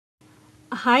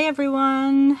Hi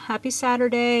everyone, happy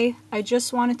Saturday. I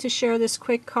just wanted to share this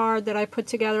quick card that I put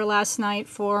together last night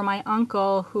for my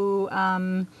uncle who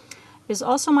is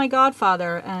also my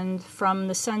godfather, and from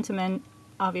the sentiment,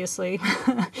 obviously,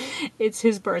 it's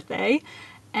his birthday.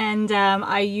 And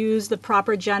I used the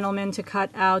proper gentleman to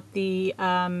cut out the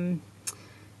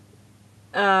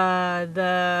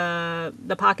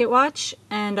pocket watch,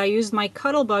 and I used my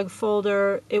Cuttlebug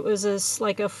folder. It was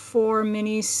like a 4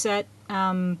 mini set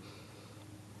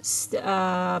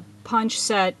punch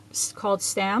set called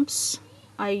Stamps.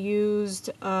 I used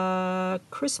a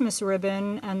Christmas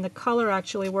ribbon, and the color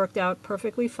actually worked out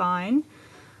perfectly fine.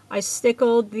 I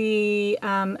stickled the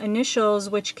initials,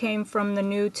 which came from the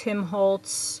new Tim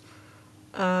Holtz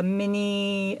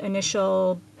mini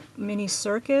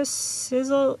circus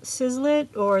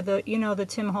sizzlet, or the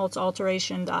Tim Holtz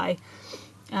alteration die.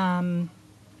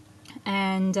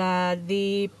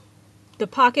 The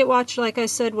pocket watch, like I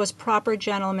said, was proper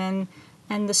gentleman,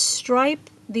 and the stripe,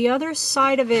 the other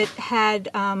side of it had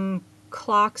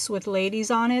clocks with ladies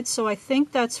on it, so I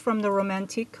think that's from the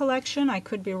Romantique collection. I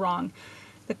could be wrong.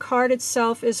 The card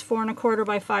itself is 4 1/4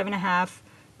 by 5 1/2,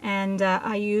 and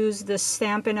I used the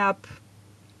Stampin' Up!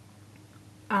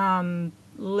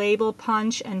 Label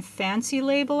punch and fancy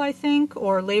label, I think,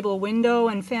 or label window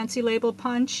and fancy label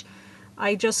punch.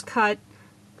 I just cut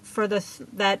for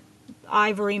that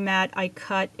ivory mat, I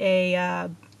cut a I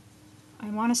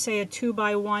want to say a 2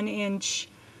 by 1 inch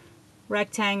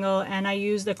rectangle, and I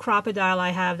used the crocodile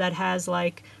I have that has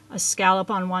like a scallop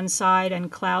on one side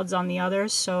and clouds on the other,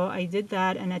 so I did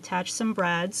that and attached some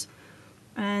brads.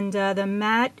 And the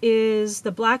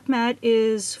black mat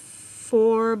is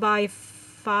 4 by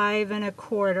 5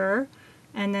 1/4,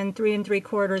 and then 3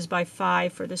 3/4 by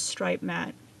 5 for the stripe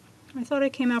mat. I thought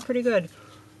it came out pretty good.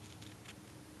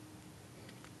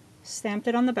 Stamped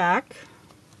it on the back,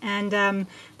 and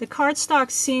the cardstock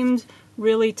seemed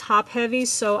really top heavy,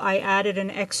 so I added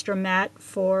an extra mat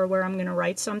for where I'm going to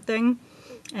write something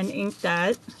and inked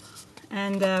that.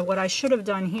 And what I should have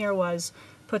done here was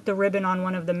put the ribbon on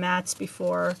one of the mats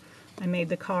before I made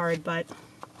the card, but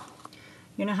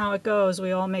you know how it goes,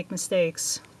 we all make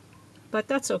mistakes. But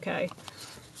that's okay.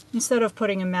 Instead of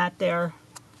putting a mat there,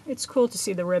 it's cool to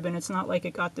see the ribbon. It's not like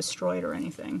it got destroyed or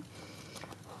anything.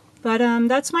 But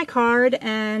that's my card,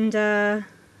 and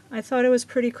I thought it was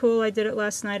pretty cool. I did it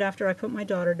last night after I put my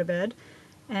daughter to bed.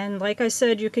 And like I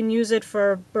said, you can use it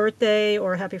for birthday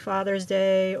or Happy Father's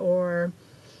Day, or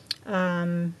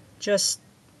just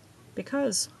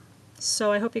because.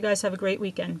 So I hope you guys have a great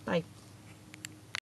weekend. Bye.